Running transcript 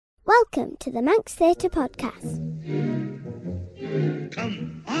Welcome to the Manx Theatre Podcast.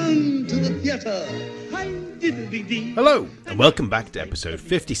 Come on to the theatre. Hello, and welcome back to episode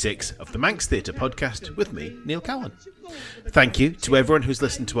 56 of the Manx Theatre Podcast with me, Neil Callin. Thank you to everyone who's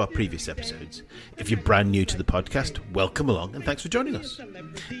listened to our previous episodes. If you're brand new to the podcast, welcome along and thanks for joining us.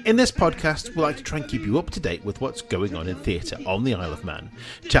 In this podcast, we like to try and keep you up to date with what's going on in theatre on the Isle of Man,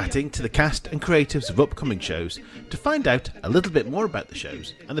 chatting to the cast and creatives of upcoming shows to find out a little bit more about the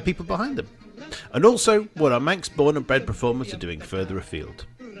shows and the people behind them, and also what our Manx born and bred performers are doing further afield.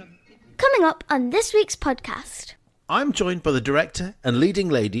 Coming up on this week's podcast. I'm joined by the director and leading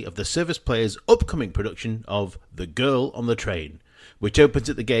lady of the Service Players' upcoming production of The Girl on the Train, which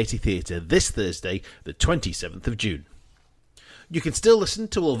opens at the Gaiety Theatre this Thursday, the 27th of June. You can still listen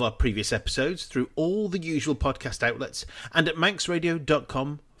to all of our previous episodes through all the usual podcast outlets and at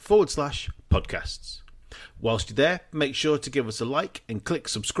manxradio.com/podcasts. Whilst you're there, make sure to give us a like and click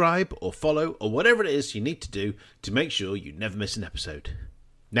subscribe or follow or whatever it is you need to do to make sure you never miss an episode.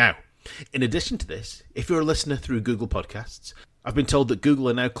 Now, in addition to this, if you're a listener through Google Podcasts, I've been told that Google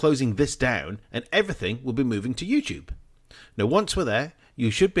are now closing this down and everything will be moving to YouTube. Now, once we're there, you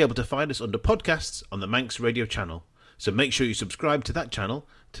should be able to find us under podcasts on the Manx Radio channel, so make sure you subscribe to that channel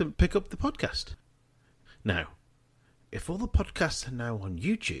to pick up the podcast. Now, if all the podcasts are now on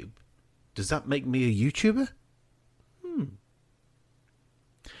YouTube, does that make me a YouTuber?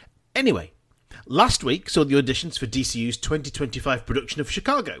 Anyway, last week saw the auditions for DCU's 2025 production of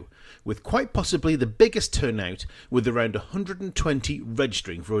Chicago, with quite possibly the biggest turnout, with around 120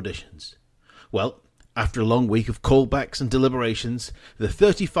 registering for auditions. Well, after a long week of callbacks and deliberations, the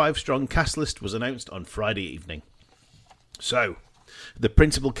 35-strong cast list was announced on Friday evening. So, the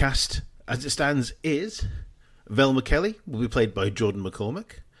principal cast, as it stands, is Velma Kelly will be played by Jordan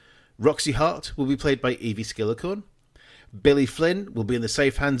McCormack, Roxy Hart will be played by Evie Skillicorn, Billy Flynn will be in the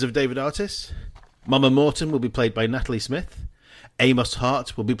safe hands of David Artis, Mama Morton will be played by Natalie Smith, Amos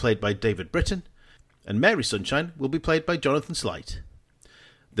Hart will be played by David Britton, and Mary Sunshine will be played by Jonathan Slight.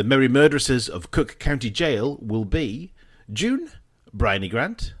 The Merry Murderesses of Cook County Jail will be June, Bryony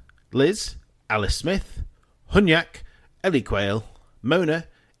Grant, Liz, Alice Smith, Hunyak, Ellie Quayle, Mona,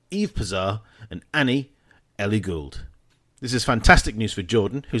 Eve Pazar, and Annie, Ellie Gould. This is fantastic news for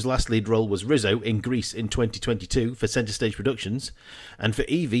Jordan, whose last lead role was Rizzo in Grease in 2022 for Centre Stage Productions, and for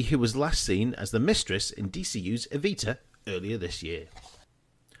Evie, who was last seen as the mistress in DCU's Evita earlier this year.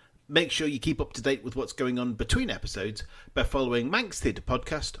 Make sure you keep up to date with what's going on between episodes by following Manx Theatre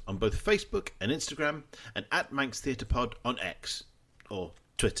Podcast on both Facebook and Instagram, and at Manx Theatre Pod on X, or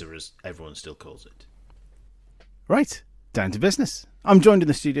Twitter as everyone still calls it. Right, down to business. I'm joined in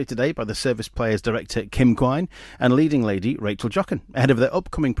the studio today by the Service Players Director Kim Quine and leading lady Rachael Joughin, ahead of their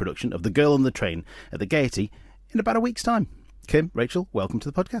upcoming production of The Girl on the Train at the Gaiety in about a week's time. Kim, Rachael, welcome to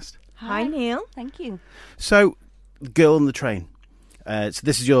the podcast. Hi Neil, thank you. So, Girl on the Train. So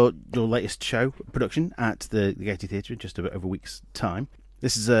this is your latest show production at the Gaiety Theatre in just over a week's time.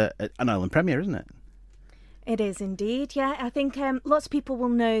 This is an island premiere, isn't it? It is indeed, yeah. I think lots of people will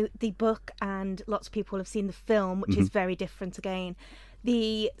know the book and lots of people have seen the film, which is very different again.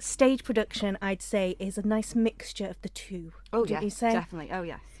 The stage production, I'd say, is a nice mixture of the two. Oh, wouldn't you say? Definitely. Oh,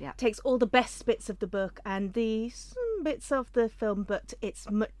 yes, yeah. Takes all the best bits of the book and some bits of the film, but it's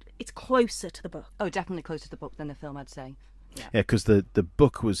closer to the book. Oh, definitely closer to the book than the film, I'd say. Yeah, because the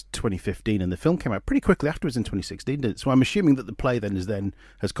book was 2015 and the film came out pretty quickly afterwards in 2016, didn't it? So I'm assuming that the play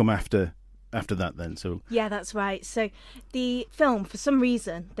has come after that then. So yeah, that's right. So the film, for some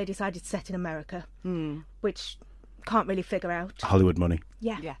reason, they decided to set in America, which can't really figure out. Hollywood money.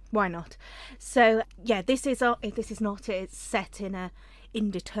 Yeah, why not? So yeah, this is not. It's set in a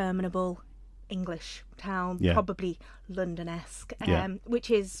indeterminable English town, probably London-esque, which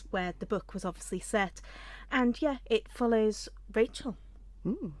is where the book was obviously set. And yeah, it follows Rachael.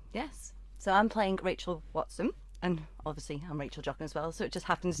 Yes. So I'm playing Rachel Watson. And obviously, I'm Rachael Joughin as well, so it just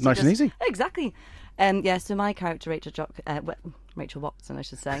happens to nice and easy. Exactly. So my character, Rachel Watson, I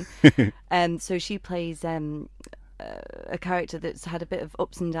should say. So she plays a character that's had a bit of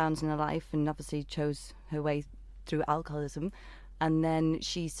ups and downs in her life, and obviously chose her way through alcoholism. And then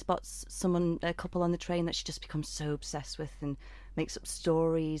she spots a couple on the train that she just becomes so obsessed with, and makes up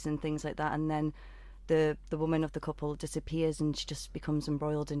stories and things like that. And then the woman of the couple disappears, and she just becomes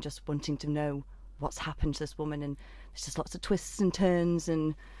embroiled in just wanting to know what's happened to this woman, and there's just lots of twists and turns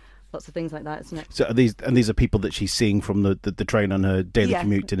and lots of things like that, isn't it? So these are people that she's seeing from the train on her daily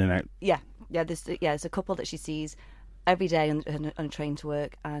commute in and out. There's a couple that she sees every day on a train to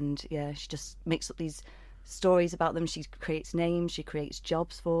work, and she just makes up these stories about them. She creates names, she creates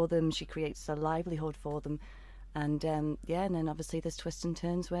jobs for them, she creates a livelihood for them, And and then obviously there's twists and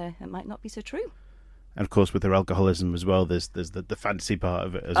turns where it might not be so true. And of course, with her alcoholism as well, there's the fantasy part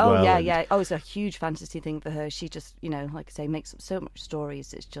of it as well. Oh, yeah. Oh, it's a huge fantasy thing for her. She just, like I say, makes up so much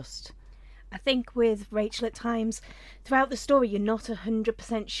stories. It's just... I think with Rachel at times, throughout the story, you're not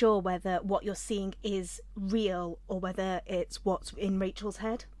 100% sure whether what you're seeing is real or whether it's what's in Rachel's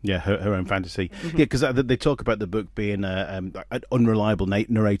head. Yeah, her own fantasy. Yeah, because they talk about the book being an unreliable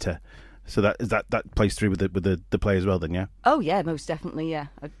narrator. So that plays through with the play as well, then, yeah? Oh, yeah, most definitely, yeah.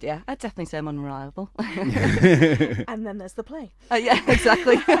 I'd definitely say I'm unreliable. And then there's the play. Yeah,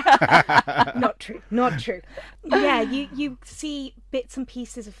 exactly. Not true. Yeah, you see bits and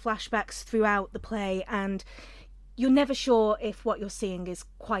pieces of flashbacks throughout the play, and you're never sure if what you're seeing is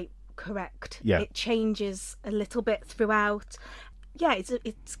quite correct. Yeah. It changes a little bit throughout. Yeah, it's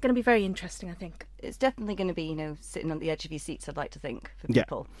going to be very interesting, I think. It's definitely going to be, sitting on the edge of your seats, I'd like to think, for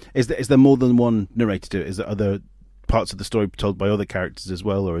people. Is there more than one narrator to it? Is there other parts of the story told by other characters as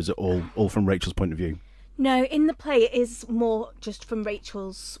well, or is it all from Rachel's point of view? No, in the play it is more just from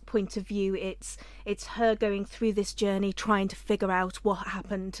Rachel's point of view. It's her going through this journey, trying to figure out what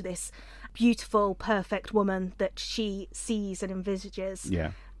happened to this beautiful, perfect woman that she sees and envisages.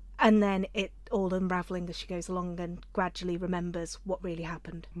 Yeah. And then it all unravelling as she goes along and gradually remembers what really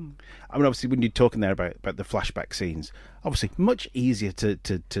happened. I mean, obviously, when you're talking there about the flashback scenes, obviously much easier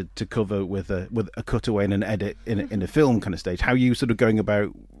to cover with a cutaway and an edit in a film kind of stage. How are you sort of going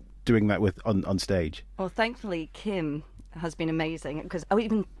about doing that on stage? Well, thankfully, Kim has been amazing, because I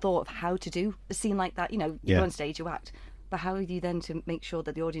even thought of how to do a scene like that. You go on stage, you act. But how are you then to make sure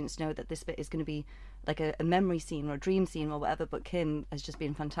that the audience know that this bit is going to be like a memory scene or a dream scene or whatever? But Kim has just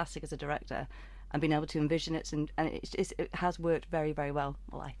been fantastic as a director and been able to envision it, and it has worked very, very well.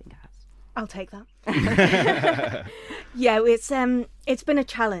 Well, I think it has. I'll take that. Yeah, it's been a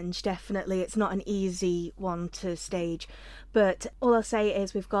challenge, definitely. It's not an easy one to stage. But all I'll say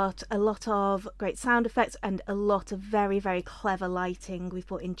is we've got a lot of great sound effects and a lot of very, very clever lighting. We've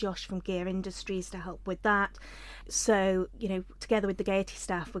brought in Josh from Gear Industries to help with that. So, together with the Gaiety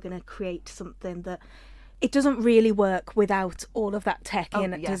staff, we're going to create something that... It doesn't really work without all of that tech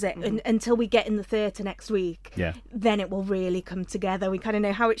in it, does it? Mm-hmm. Until we get in the theatre next week, then it will really come together. We kind of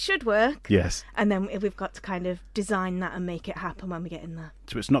know how it should work. Yes. And then we've got to kind of design that and make it happen when we get in there.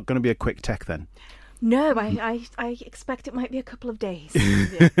 So it's not going to be a quick tech then? No, I expect it might be a couple of days.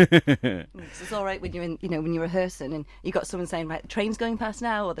 It's all right when you're when you're rehearsing and you got someone saying, right, the train's going past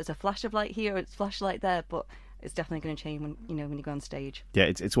now, or there's a flash of light here, or it's flashlight there, but it's definitely going to change when you go on stage. Yeah,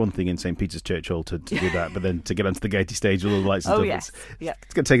 it's one thing in St. Peter's Church Hall to do that, but then to get onto the Gaiety stage with all the lights and stuff,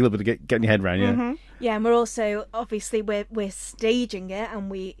 it's going to take a little bit to get your head around. Yeah. Mm-hmm. Yeah, and we're also obviously we're staging it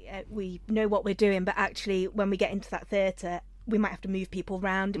and we know what we're doing, but actually when we get into that theatre, we might have to move people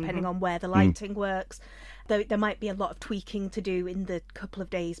around depending on where the lighting works. Though there might be a lot of tweaking to do in the couple of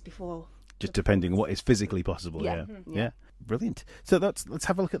days before. Just depending on what is physically possible. Yeah. Brilliant. So let's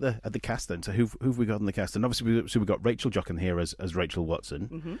have a look at the cast then. So who've we got in the cast? And obviously we've got Rachael Joughin here as Rachel Watson.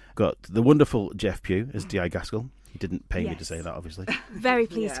 Mm-hmm. Got the wonderful Jeff Pugh as D.I. Gaskell. He didn't pay me to say that, obviously. Very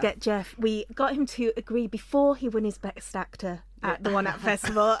pleased to get Jeff. We got him to agree before he won his Best Actor at the One Act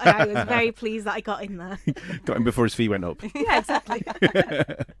Festival, and I was very pleased that I got in there. Got him before his fee went up. Yeah, exactly.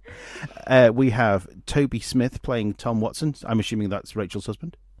 We have Toby Smith playing Tom Watson. I'm assuming that's Rachel's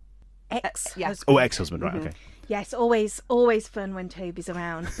husband? Ex-husband. Oh, ex-husband, right, okay. Yes, always fun when Toby's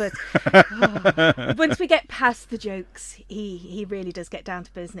around, but once we get past the jokes, he really does get down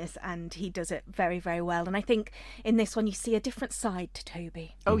to business, and he does it very, very well. And I think in this one you see a different side to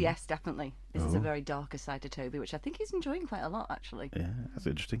Toby. Oh yes, definitely. This is a very darker side to Toby, which I think he's enjoying quite a lot, actually. Yeah, that's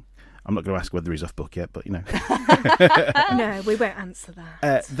interesting. I'm not going to ask whether he's off book yet, but No, we won't answer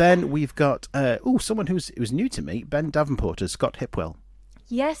that. Then we've got someone who's new to me, Ben Davenport as Scott Hipwell.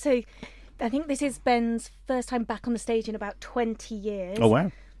 Yeah, so I think this is Ben's first time back on the stage in about 20 years. Oh, wow.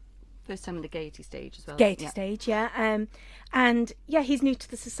 First time on the Gaiety stage as well. Gaiety stage, yeah. And yeah, he's new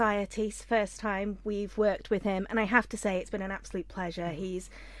to the society. It's the first time we've worked with him. And I have to say, it's been an absolute pleasure. He's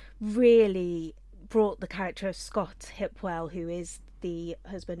really brought the character of Scott Hipwell, who is the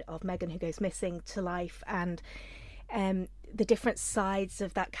husband of Megan, who goes missing, to life. And the different sides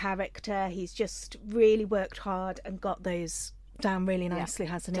of that character, he's just really worked hard and got those down really nicely,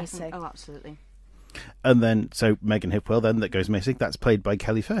 hasn't he? So. Oh, absolutely. And then, so Megan Hipwell, then, that goes missing, that's played by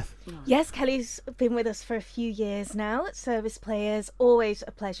Kelly Firth. Yes, Kelly's been with us for a few years now at Service Players. Always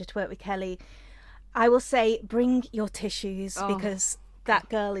a pleasure to work with Kelly. I will say, bring your tissues, because that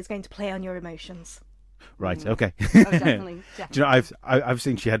girl is going to play on your emotions. Right. Okay. Oh, definitely. Do you know, I've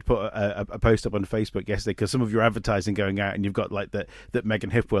seen she had put a post up on Facebook yesterday because some of your advertising going out, and you've got like that Megan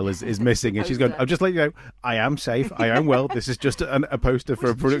Hipwell is missing, and she's going, "I'm just letting you know, I am safe, I am well. This is just a poster for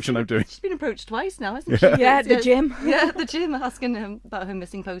a production I'm doing." She's been approached twice now, hasn't she? Yeah, at the gym. Yeah, at the gym, asking about her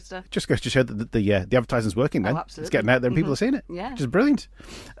missing poster. Just goes to show that the advertising's working. Then absolutely. It's getting out there, and people are seeing it. Yeah, which is brilliant.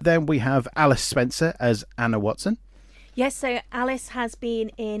 Then we have Alice Spencer as Anna Watson. Yes, so Alice has been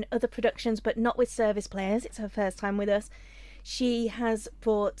in other productions, but not with service players. It's her first time with us. She has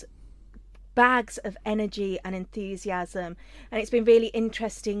brought bags of energy and enthusiasm, and it's been really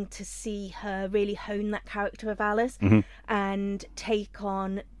interesting to see her really hone that character of Alice and take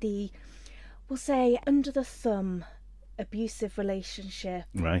on the, we'll say, under the thumb abusive relationship.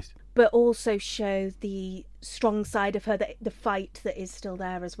 Right. But also show the strong side of her, the fight that is still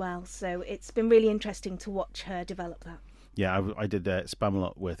there as well. So it's been really interesting to watch her develop that. Yeah, I did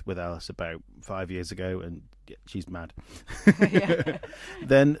Spamalot with Alice about 5 years ago, and yeah, she's mad.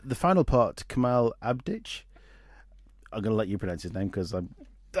 Then the final part, Kamal Abdic. I'm going to let you pronounce his name because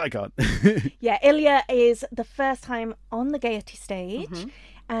I can't. Yeah, Ilya is the first time on the Gaiety stage.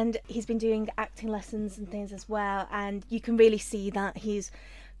 And he's been doing acting lessons and things as well. And you can really see that he's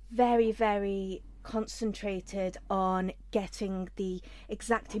very, very concentrated on getting the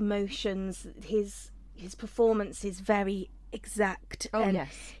exact emotions. His performance is very exact.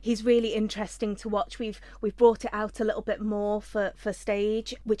 He's really interesting to watch. We've brought it out a little bit more for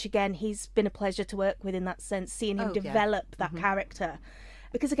stage, which again, he's been a pleasure to work with in that sense, seeing him develop that character.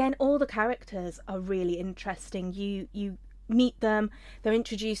 Because again, all the characters are really interesting. You meet them, they're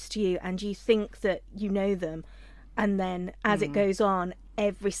introduced to you, and you think that you know them, and then as it goes on,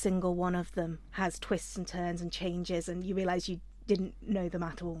 every single one of them has twists and turns and changes, and you realise you didn't know them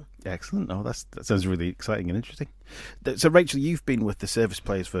at all. Excellent. Oh, that sounds really exciting and interesting. So Rachel, you've been with the service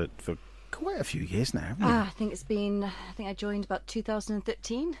players for quite a few years now, haven't you? I think I joined about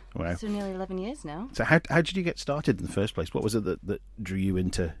 2013. Wow. So nearly 11 years now. So how did you get started in the first place? What was it that drew you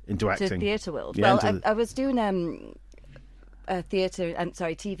into acting? To theatre world. Yeah, well, I was doing theatre,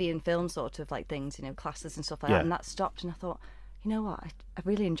 TV and film sort of like things, classes and stuff like that, and that stopped, and I thought, you know what, I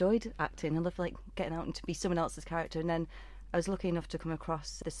really enjoyed acting. I love like getting out and to be someone else's character. And then I was lucky enough to come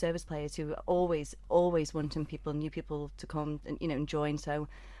across the service players who were always wanting new people to come and join. So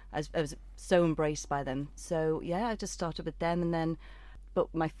I was so embraced by them. So yeah, I just started with them,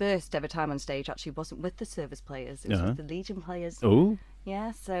 but my first ever time on stage actually wasn't with the service players. It was with the Legion players. Oh.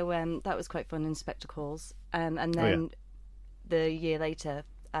 Yeah, so that was quite fun in Spectre Calls. And then the year later,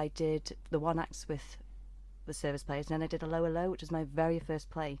 I did the one acts with the service players, and then I did A Lower Low, which was my very first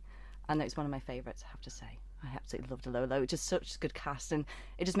play, and it was one of my favourites, I have to say. I absolutely loved A Lower Low. It's just such a good cast, and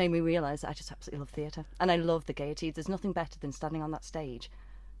it just made me realise that I just absolutely love theatre, and I love the Gaiety. There's nothing better than standing on that stage,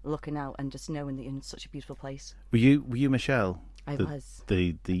 looking out, and just knowing that you're in such a beautiful place. Were you Michelle? I was.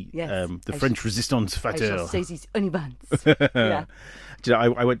 The French Resistance Fateur. I shall say these only bands. Yeah. Do you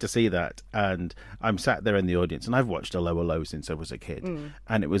know, I went to see that, and I'm sat there in the audience, and I've watched A Lower Low since I was a kid,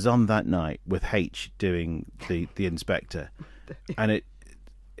 and it was on that night with H doing the inspector, and it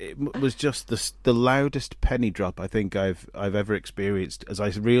was just the loudest penny drop I think I've ever experienced, as I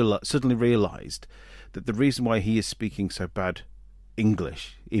suddenly realised that the reason why he is speaking so bad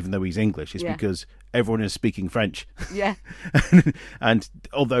English, even though he's English, is because everyone is speaking French. Yeah. And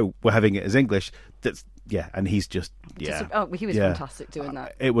although we're having it as English, and he's just he was fantastic doing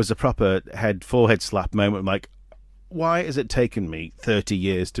that. It was a proper forehead slap moment. I'm like, why has it taken me 30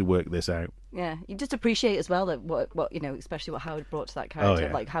 years to work this out? Yeah, you just appreciate as well that what especially what Howard brought to that character,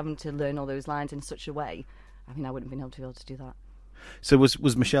 like having to learn all those lines in such a way. I mean, I wouldn't have been able to do that. So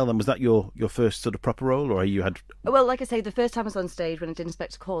was Michelle then? Was that your first sort of proper role, or you had? Well, like I say, the first time I was on stage when I did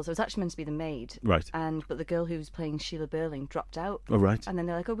Inspector Calls, I was actually meant to be the maid, right? But the girl who was playing Sheila Burling dropped out. Oh, right. And then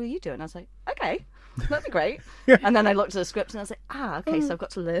they're like, "Oh, will you do it?" And I was like, "Okay, that'd be great." And then I looked at the script and I was like, "Okay, so I've got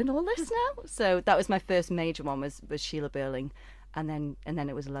to learn all this now." So that was my first major one was Sheila Burling, and then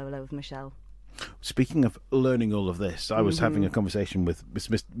it was A Lower Low with Michelle. Speaking of learning all of this, I was having a conversation with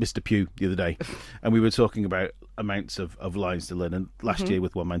Mr. Pugh the other day, and we were talking about amounts of lines to learn. And last year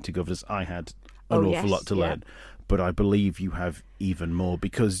with One Man Two Governors, I had an awful lot to learn. But I believe you have even more,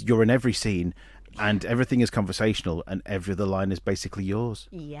 because you're in every scene and everything is conversational and every other line is basically yours.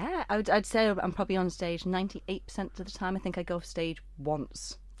 Yeah, I'd say I'm probably on stage 98% of the time. I think I go off stage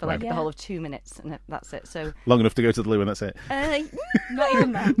once. For the whole of 2 minutes, and that's it. So long enough to go to the loo, and that's it. Not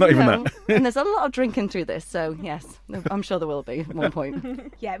even that. Not even that. And there's a lot of drinking through this, so yes, I'm sure there will be at one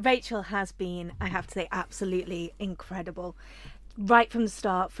point. Yeah, Rachel has been, I have to say, absolutely incredible. Right from the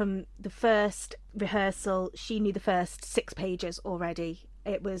start, from the first rehearsal, she knew the first 6 pages already,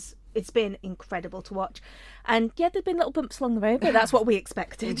 It's been incredible to watch. And yeah, there've been little bumps along the road, but that's what we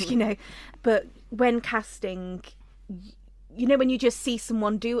expected, you know. But when casting, you know, when you just see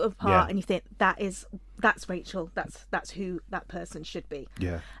someone do a part and you think that's Rachel, that's who that person should be.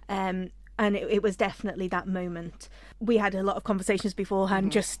 Yeah. And it was definitely that moment. We had a lot of conversations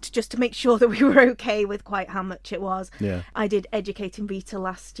beforehand just to make sure that we were okay with quite how much it was. Yeah. I did Educating Rita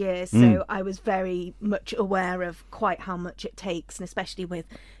last year, so I was very much aware of quite how much it takes, and especially with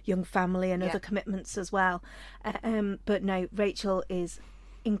young family and other commitments as well. But no, Rachel is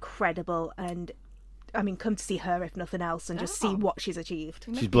incredible, and I mean, come to see her if nothing else, and just see what she's achieved.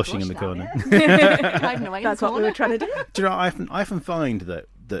 She's blushing in the corner. That's what we were trying to do. Do you know, I often find that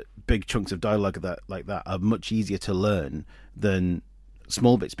big chunks of dialogue like that are much easier to learn than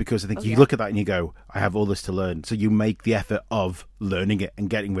small bits, because I think you look at that and you go, I have all this to learn. So you make the effort of learning it and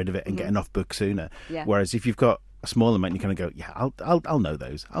getting rid of it and getting off book sooner. Yeah. Whereas if you've got a small amount, you kind of go, yeah, I'll know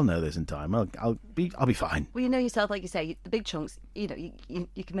those. I'll know this in time. I'll be fine. Well, you know yourself, like you say, the big chunks. You know,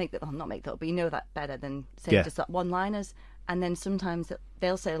 you can make that, well, not make that up, but you know that better than say just that one-liners. And then sometimes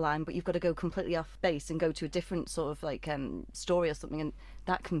they'll say a line, but you've got to go completely off base and go to a different sort of like story or something, and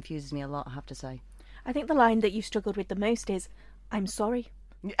that confuses me a lot, I have to say. I think the line that you struggled with the most is, "I'm sorry."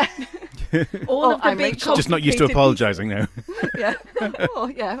 All of the big just not used to apologising now. Yeah,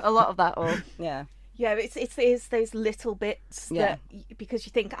 a lot of that. Yeah, it's those little bits that, because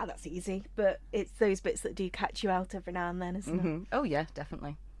you think, that's easy, but it's those bits that do catch you out every now and then, isn't it? Oh yeah,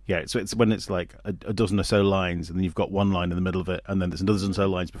 definitely. Yeah, so it's when it's like a dozen or so lines, and then you've got one line in the middle of it, and then there's another dozen or so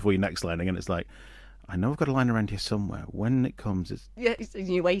lines before your next line, and it's like, I know I've got a line around here somewhere. When it comes, it's... Yeah,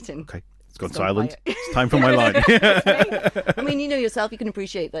 you're waiting. Okay, it's gone silent. It's time for my line. I mean, you know yourself, you can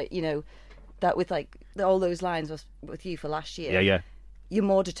appreciate that, you know, that with like all those lines with you for last year. Yeah. You're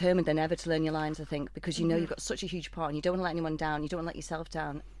more determined than ever to learn your lines, I think, because you know you've got such a huge part, and you don't want to let anyone down, you don't want to let yourself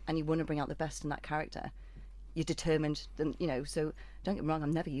down, and you want to bring out the best in that character. You're determined, and you know. So don't get me wrong,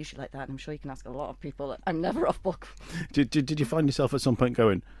 I'm never usually like that. I'm sure you can ask a lot of people. I'm never off book. Did you find yourself at some point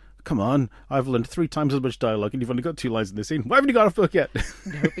going, come on, I've learned 3 times as much dialogue, and you've only got 2 lines in the scene. Why haven't you got off book yet?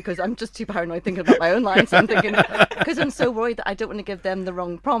 No, because I'm just too paranoid thinking about my own lines. I'm thinking, because I'm so worried that I don't want to give them the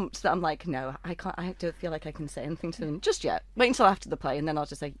wrong prompt, that I'm like, no, I can't. I don't feel like I can say anything to them just yet. Wait until after the play, and then I'll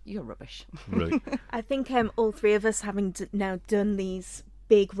just say, you're rubbish. Right. I think all 3 of us, having now done these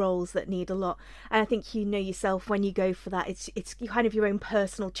big roles that need a lot, and I think you know yourself, when you go for that, it's kind of your own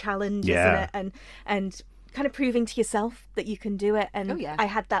personal challenge, isn't it? And kind of proving to yourself that you can do it. And I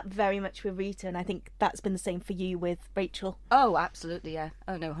had that very much with Rita, and I think that's been the same for you with Rachel. Oh, absolutely, yeah.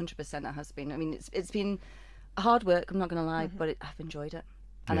 Oh no, 100% it has been. I mean, it's been hard work, I'm not going to lie, but I've enjoyed it,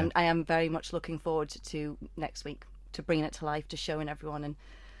 and I am very much looking forward to next week, to bringing it to life, to showing everyone, and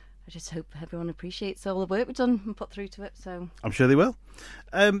I just hope everyone appreciates all the work we've done and put through to it. So I'm sure they will.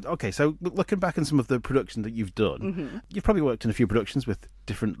 Okay, so looking back on some of the production that you've done, you've probably worked in a few productions with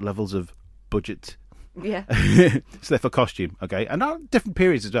different levels of budget. Yeah. So therefore costume, okay, and different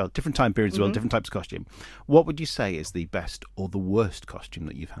periods as well, different time periods as well, different types of costume. What would you say is the best or the worst costume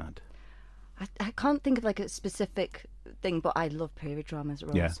that you've had? I can't think of like a specific thing, but I love period dramas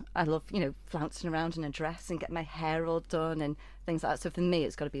roles. Yeah. I love, flouncing around in a dress and getting my hair all done and things like that. So for me,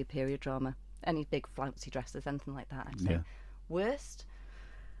 it's got to be a period drama. Any big flouncy dresses, anything like that, I'd say. Yeah. Worst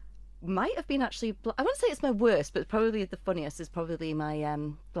might have been actually, I wouldn't say it's my worst, but probably the funniest is probably my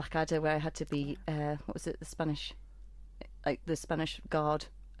Blackadder, where I had to be, what was it, the Spanish guard,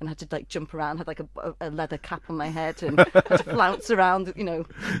 and had to like jump around, had like a leather cap on my head, and had to flounce around,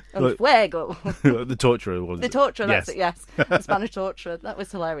 on fuego. The torturer was the torturer, that's it, yes. The Spanish torturer. That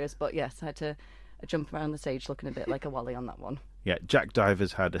was hilarious, but yes, I had to jump around the stage looking a bit like a Wally on that one. Yeah, Jack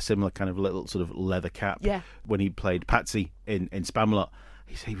Divers had a similar kind of little sort of leather cap. Yeah. When he played Patsy in Spamalot,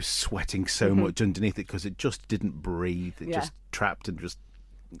 he was sweating so much underneath it because it just didn't breathe. It just trapped and just,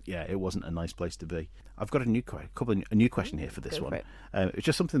 it wasn't a nice place to be. I've got a new question here for this one. It's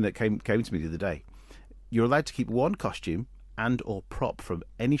just something that came to me the other day. You're allowed to keep one costume and or prop from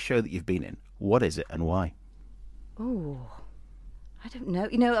any show that you've been in. What is it and why? Oh, I don't know.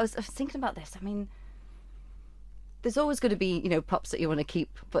 I was thinking about this. I mean, there's always going to be, props that you want to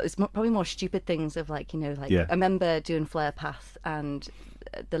keep, but it's probably more stupid things of I remember doing Flare Path, and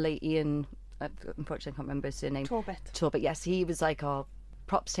the late Ian, unfortunately I can't remember his surname. Torbett, yes, he was like our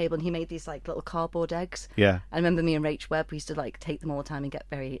props table, and he made these like little cardboard eggs. Yeah. I remember me and Rach Webb, we used to take them all the time and get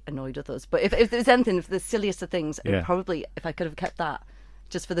very annoyed with us. But if there's anything, if the silliest of things, probably, if I could have kept that,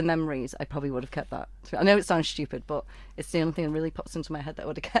 just for the memories, I probably would have kept that. I know it sounds stupid, but it's the only thing that really pops into my head that I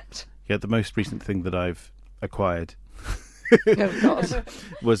would have kept. Yeah, the most recent thing that I've acquired oh, God.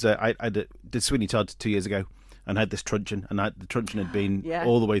 was I did Sweeney Todd 2 years ago, and had this truncheon, and the truncheon had been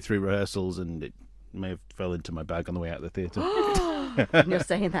all the way through rehearsals, and it may have fell into my bag on the way out of the theatre. You're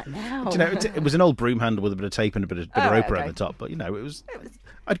saying that now. Do you know, it was an old broom handle with a bit of tape and a bit of rope around the top, but you know, it was.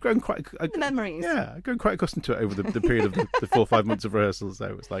 I'd grown quite the memories. Yeah, I'd grown quite accustomed to it over the period of the 4 or 5 months of rehearsals. So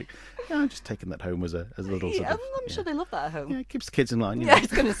it was like, I'm just taking that home as a little. Sort of, I'm sure they love that at home. Yeah, it keeps the kids in line. I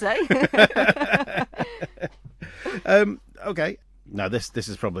was going to say. Okay, now this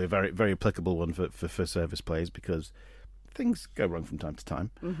is probably a very very applicable one for service plays because things go wrong from time to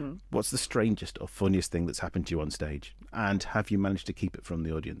time. Mm-hmm. What's the strangest or funniest thing that's happened to you on stage, and have you managed to keep it from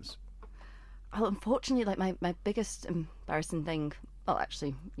the audience? Well, unfortunately, like my biggest embarrassing thing. Well,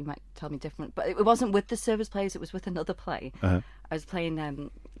 actually, you might tell me different, but it wasn't with the service plays. It was with another play. Uh-huh. I was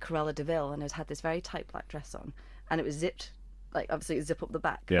playing Cruella de Vil, and I had this very tight black dress on, and it was zipped, like obviously it was zip up the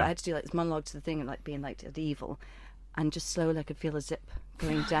back. Yeah. But I had to do like this monologue to the thing and like being like the evil, and just slowly I could feel a zip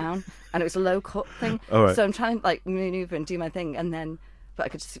going down, and it was a low cut thing. Right. So I'm trying to like maneuver and do my thing, and then. But I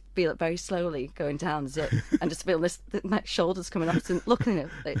could just feel it very slowly going down, zip, and just feel my shoulders coming up. And looking at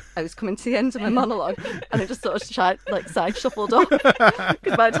it, I was coming to the end of my monologue, and it just sort of side shuffled off.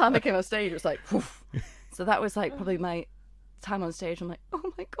 Because by the time I came on stage, it was like, woof. So that was like probably my time on stage. I'm like,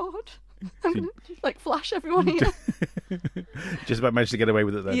 oh my god, I'm gonna like flash everyone here. Just about managed to get away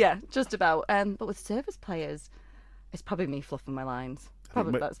with it then. Yeah, just about. But with service players, it's probably me fluffing my lines.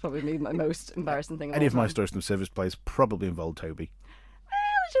 That's probably me my most embarrassing thing. Any of my stories from service plays probably involved Toby.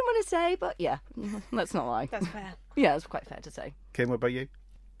 I didn't want to say, but yeah, let's not lie. That's fair. Yeah, it's quite fair to say. Kim, what about you?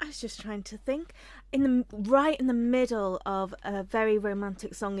 I was just trying to think. Right in the middle of a very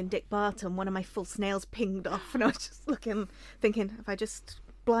romantic song in Dick Barton, one of my false nails pinged off, and I was just thinking, have I just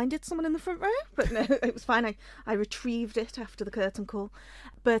blinded someone in the front row? But no, it was fine. I retrieved it after the curtain call.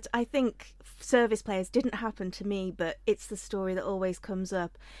 But I think service players didn't happen to me, but it's the story that always comes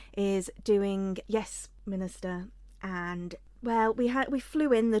up, is doing Yes, Minister, and... Well, we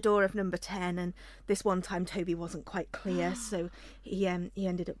flew in the door of number 10, and this one time Toby wasn't quite clear, so he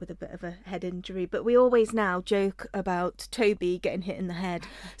ended up with a bit of a head injury. But we always now joke about Toby getting hit in the head.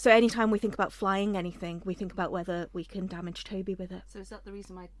 So anytime we think about flying anything, we think about whether we can damage Toby with it. So is that the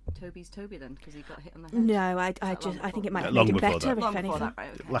reason why Toby's Toby then? Because he got hit in the head? No, I think it might have made him better, if anything. That, right,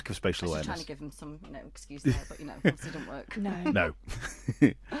 okay. Lack of spatial awareness. I was just trying to give him some excuse there, but obviously didn't work. No.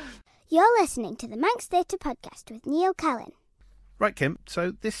 You're listening to the Manx Theatre Podcast with Neil Callin. Right, Kim,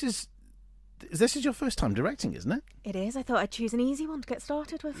 so this is your first time directing, isn't it? It is. I thought I'd choose an easy one to get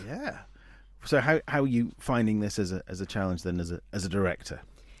started with. Yeah. So how are you finding this as a challenge then as a director?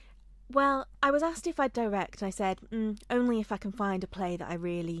 Well, I was asked if I'd direct, and I said, only if I can find a play that I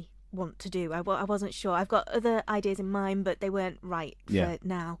really want to do. I wasn't sure. I've got other ideas in mind, but they weren't right for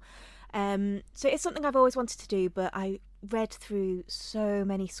now. So it's something I've always wanted to do, but I read through so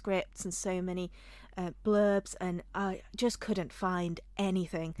many scripts and so many blurbs, and I just couldn't find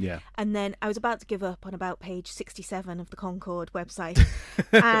anything. Yeah. And then I was about to give up on about page 67 of the Concord website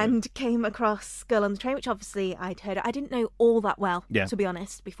and came across Girl on the Train, which obviously I'd heard. I didn't know all that well, to be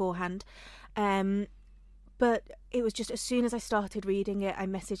honest, beforehand. But it was just as soon as I started reading it, I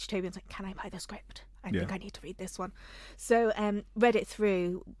messaged Toby and was like, can I buy the script? I think I need to read this one. So read it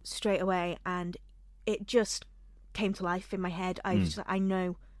through straight away, and it just came to life in my head. I was just like, I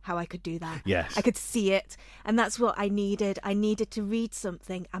know how I could do that. Yes. I could see it, and that's what I needed. I needed to read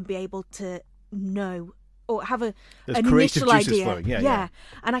something and be able to know or have an initial idea. Yeah.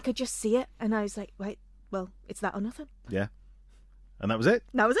 And I could just see it, and I was like, right, well, it's that or nothing. Yeah. And that was it?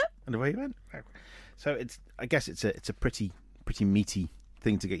 That was it. And away you went. So I guess it's a pretty meaty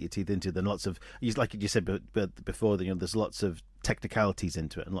thing to get your teeth into. Then lots of, like you said before, there's lots of technicalities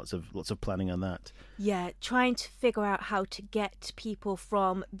into it and lots of planning on that. Yeah, trying to figure out how to get people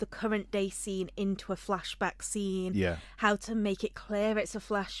from the current day scene into a flashback scene. Yeah. How to make it clear it's a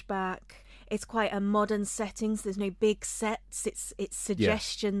flashback. It's quite a modern setting, so there's no big sets. It's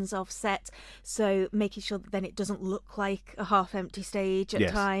suggestions of set, so making sure that then it doesn't look like a half-empty stage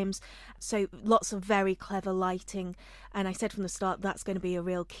at times. So lots of very clever lighting, and I said from the start that's going to be a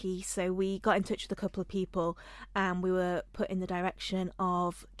real key. So we got in touch with a couple of people, and we were put in the direction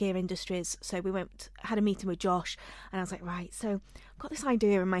of Gear Industries. So we had a meeting with Josh, and I was like, right, so I've got this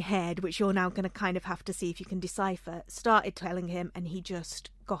idea in my head, which you're now going to kind of have to see if you can decipher. Started telling him, and he just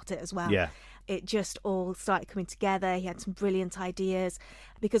got it as well. Yeah. It just all started coming together. He had some brilliant ideas,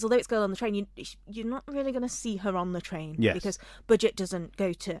 because although it's Girl on the Train, you're not really going to see her on the train. Yes. Because budget doesn't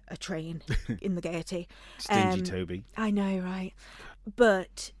go to a train in the Gaiety. Stingy Toby. I know, right?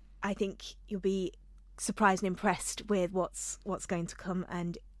 But I think you'll be surprised and impressed with what's going to come,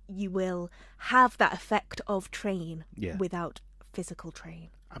 and you will have that effect of train without physical train.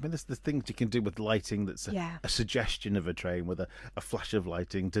 I mean, there's things you can do with lighting that's a suggestion of a train, with a flash of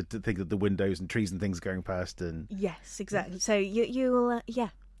lighting to think of the windows and trees and things going past. And yes, exactly. So you'll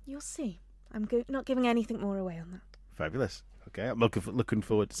see. I'm not giving anything more away on that. Fabulous. Okay, I'm looking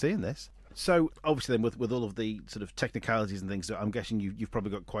forward to seeing this. So, obviously then, with all of the sort of technicalities and things, I'm guessing you've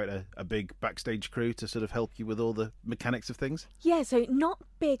probably got quite a big backstage crew to sort of help you with all the mechanics of things? Yeah, so not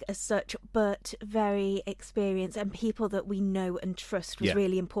big as such, but very experienced, and people that we know and trust was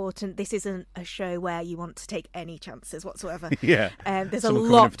really important. This isn't a show where you want to take any chances whatsoever. There's Someone a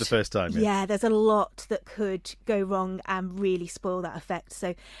coming lot in for the first time. Yeah, there's a lot that could go wrong and really spoil that effect.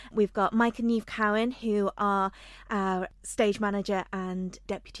 So we've got Mike and Neil Callin, who are our stage manager and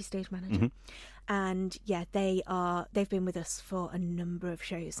deputy stage manager. And they've been with us for a number of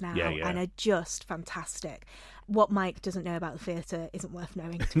shows now and are just fantastic. What Mike doesn't know about the theatre isn't worth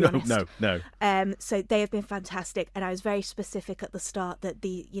knowing, to be honest. No. So they have been fantastic, and I was very specific at the start that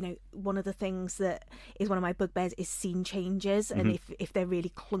one of the things that is one of my bugbears is scene changes, and if they're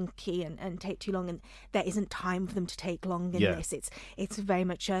really clunky and take too long, and there isn't time for them to take long in this. It's very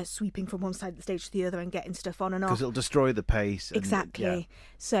much sweeping from one side of the stage to the other and getting stuff on and off. Because it'll destroy the pace. Exactly.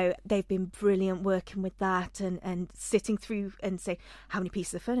 So they've been brilliant working with that and sitting through and say, how many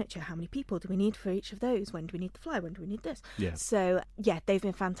pieces of furniture, how many people do we need for each of those? When do we need the fly? When do we need this? So they've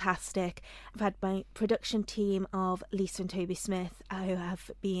been fantastic. I've had my production team of Lisa and Toby Smith, who have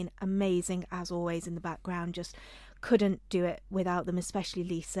been amazing as always in the background. Just couldn't do it without them, especially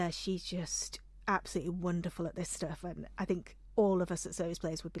Lisa. She's just absolutely wonderful at this stuff, and I think all of us at Service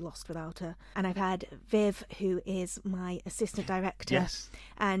Players would be lost without her. And I've had Viv, who is my assistant director.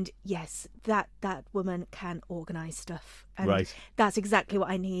 And yes, that woman can organise stuff. And that's exactly what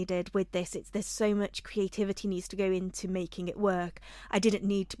I needed with this. There's so much creativity needs to go into making it work. I didn't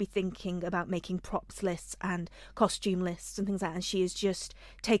need to be thinking about making props lists and costume lists and things like that. And she has just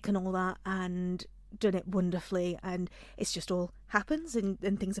taken all that and done it wonderfully, and it's just all happens and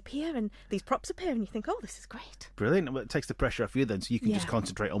things appear and these props appear and you think, oh, this is great. Brilliant. Well, it takes the pressure off you then, so you can just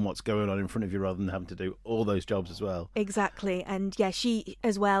concentrate on what's going on in front of you rather than having to do all those jobs as well. Exactly. And she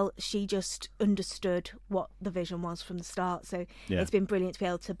just understood what the vision was from the start, so it's been brilliant to be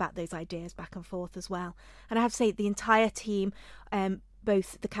able to bat those ideas back and forth as well. And I have to say the entire team,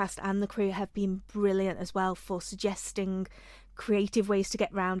 both the cast and the crew, have been brilliant as well for suggesting creative ways to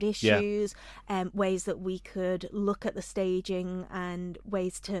get round issues, ways that we could look at the staging and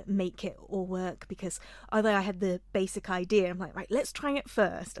ways to make it all work. Because although I had the basic idea, I'm like, right, let's try it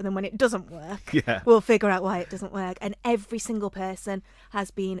first, and then when it doesn't work, we'll figure out why it doesn't work. And every single person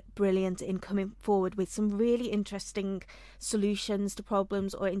has been brilliant in coming forward with some really interesting solutions to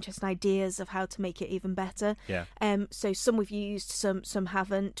problems or interesting ideas of how to make it even better. So some we've used, some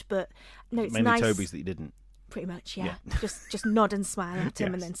haven't, but no, it's mainly nice. Toby's that you didn't. Pretty much, just nod and smile at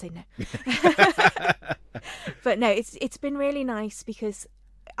him and then say no. But no, it's been really nice because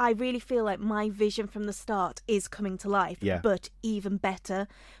I really feel like my vision from the start is coming to life, but even better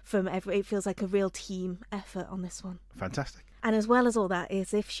from it feels like a real team effort on this one. Fantastic. And as well as all that,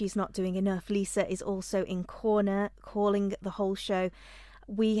 as if she's not doing enough, Lisa is also in corner calling the whole show.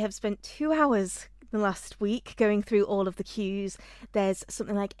 We have spent 2 hours the last week going through all of the cues. There's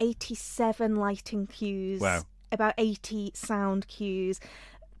something like 87 lighting cues, about 80 sound cues,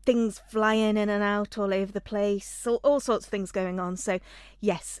 things flying in and out all over the place, all sorts of things going on. So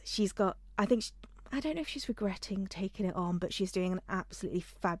yes, she's got, I don't know if she's regretting taking it on, but she's doing an absolutely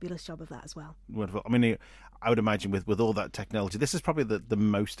fabulous job of that as well. Wonderful. I mean, I would imagine with all that technology, this is probably the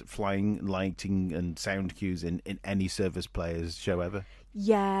most flying lighting and sound cues in any Service Players show ever.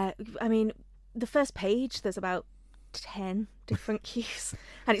 Yeah, I mean, the first page, there's about 10 different cues,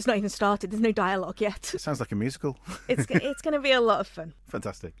 and it's not even started. There's no dialogue yet. It sounds like a musical. It's going to be a lot of fun.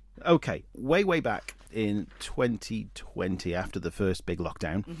 Fantastic. Okay, way back in 2020, after the first big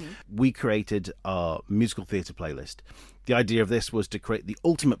lockdown, we created our musical theatre playlist. The idea of this was to create the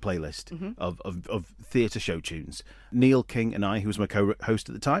ultimate playlist of theatre show tunes. Neil King and I, who was my co-host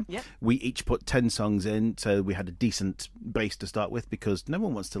at the time, we each put 10 songs in, so we had a decent base to start with, because no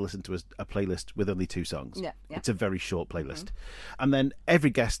one wants to listen to a playlist with only 2 songs. It's a very short playlist. And then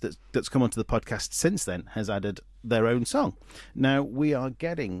every guest that's come onto the podcast since then has added their own song. Now, we are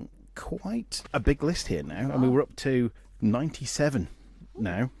getting quite a big list here now, and we're up to 97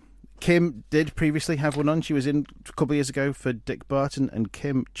 now. Kim did previously have one on. She was in a couple of years ago for Dick Barton, and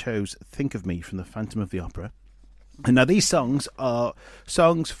Kim chose Think of Me from The Phantom of the Opera. And now these songs are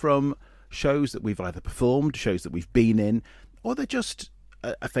songs from shows that we've either performed, shows that we've been in, or they're just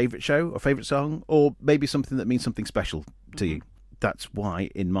a favourite show or favourite song, or maybe something that means something special to you. that's why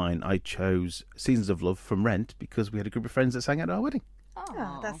in mine I chose Seasons of Love from Rent, because we had a group of friends that sang at our wedding.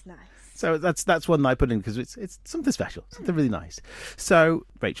 Oh, that's nice. So that's one that I put in because it's something special, something really nice. So,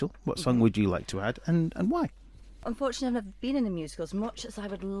 Rachel, what song would you like to add, and why? Unfortunately, I've never been in a musical. As much as I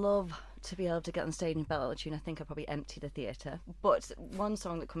would love to be able to get on stage and belt out a tune, I think I'd probably empty the theatre. But one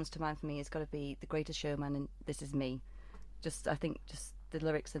song that comes to mind for me has got to be The Greatest Showman and This Is Me. I think the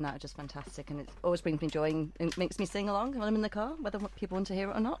lyrics in that are just fantastic, and it always brings me joy and makes me sing along when I'm in the car, whether people want to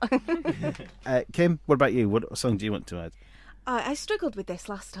hear it or not. Kim, what about you? What song do you want to add? I struggled with this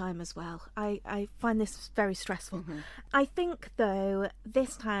last time as well. I find this very stressful. Mm-hmm. I think, though,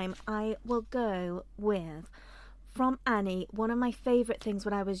 this time I will go with, from Annie, one of my favourite things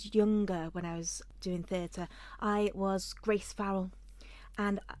when I was younger, when I was doing theatre, I was Grace Farrell.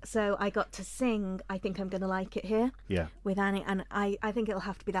 And so I got to sing I Think I'm Gonna Like It Here with Annie, and I think it'll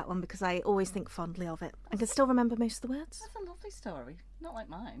have to be that one because I always think fondly of it. I can still remember most of the words. That's a lovely story. Not like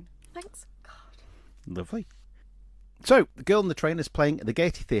mine. Thanks. God. Lovely. So, The Girl on the Train is playing at the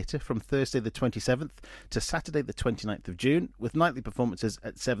Gaiety Theatre from Thursday the 27th to Saturday the 29th of June, with nightly performances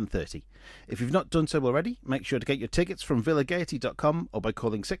at 7:30. If you've not done so already, make sure to get your tickets from villagaiety.com or by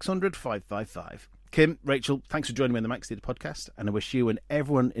calling 600 555. Kim, Rachel, thanks for joining me on the Manx Theatre podcast, and I wish you and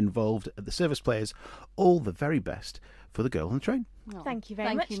everyone involved at the Service Players all the very best for The Girl on the Train. Oh, thank you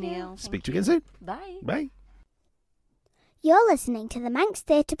very much, Neil. Speak to you again soon. Bye. Bye. You're listening to the Manx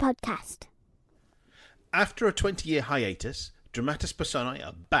Theatre podcast. After a 20-year hiatus, Dramatis Personae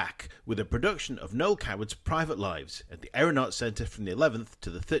are back with a production of Noel Coward's Private Lives at the Aeronauts Centre from the 11th to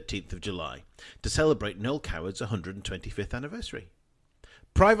the 13th of July to celebrate Noel Coward's 125th anniversary.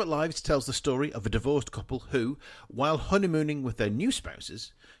 Private Lives tells the story of a divorced couple who, while honeymooning with their new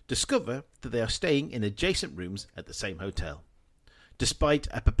spouses, discover that they are staying in adjacent rooms at the same hotel. Despite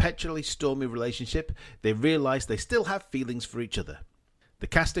a perpetually stormy relationship, they realise they still have feelings for each other. The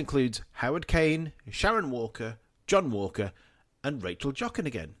cast includes Howard Kane, Sharon Walker, John Walker, and Rachael Joughin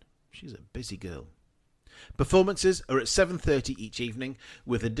again. She's a busy girl. Performances are at 7:30 each evening,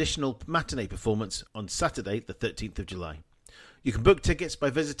 with additional matinee performance on Saturday the 13th of July. You can book tickets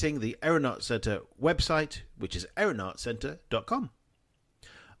by visiting the Aeronauts Centre website, which is aeronautscentre.com.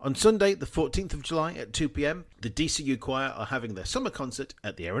 On Sunday the 14th of July at 2 p.m, the DCU Choir are having their summer concert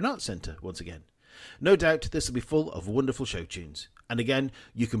at the Aeronauts Centre once again. No doubt this will be full of wonderful show tunes. And again,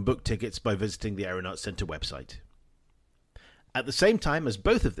 you can book tickets by visiting the Aeronauts Centre website. At the same time as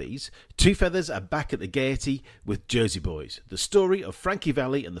both of these, Two Feathers are back at the Gaiety with Jersey Boys, the story of Frankie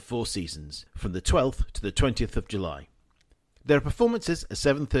Valli and the Four Seasons, from the 12th to the 20th of July. There are performances at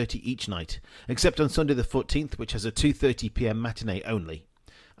 7:30 each night, except on Sunday the 14th, which has a 2:30 p.m. matinee only.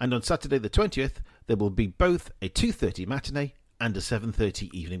 And on Saturday the 20th, there will be both a 2:30 matinee and a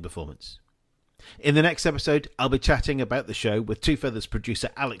 7:30 evening performance. In the next episode, I'll be chatting about the show with Two Feathers producer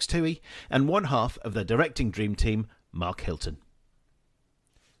Alex Toohey and one half of their directing dream team, Mark Hilton.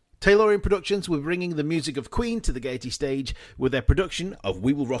 Taylorian Productions will be bringing the music of Queen to the Gaiety stage with their production of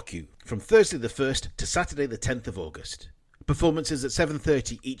We Will Rock You from Thursday the 1st to Saturday the 10th of August. Performances at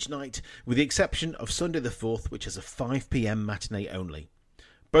 7:30 each night, with the exception of Sunday the 4th, which has a 5 p.m. matinee only.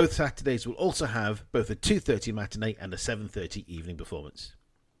 Both Saturdays will also have both a 2:30 matinee and a 7:30 evening performance.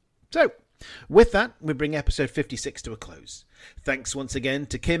 So, with that, we bring episode 56 to a close. Thanks once again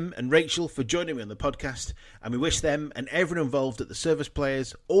to Kim and Rachel for joining me on the podcast, and we wish them and everyone involved at the Service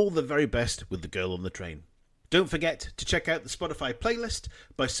Players all the very best with The Girl on the Train. Don't forget to check out the Spotify playlist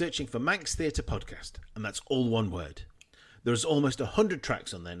by searching for Manx Theatre Podcast, and that's all one word. There's almost 100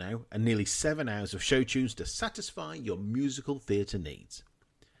 tracks on there now, and nearly 7 hours of show tunes to satisfy your musical theatre needs.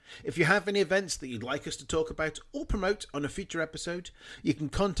 If you have any events that you'd like us to talk about or promote on a future episode, you can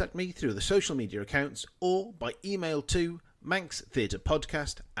contact me through the social media accounts or by email to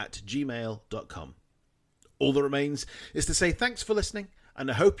manxtheatrepodcast@gmail.com. All that remains is to say thanks for listening, and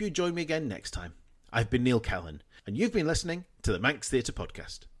I hope you join me again next time. I've been Neil Callin, and you've been listening to the Manx Theatre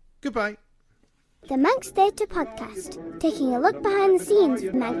Podcast. Goodbye. The Manx Theatre podcast, taking a look behind the scenes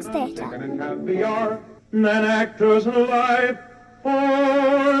of Manx Theatre. And actors alive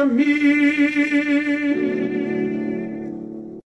for me.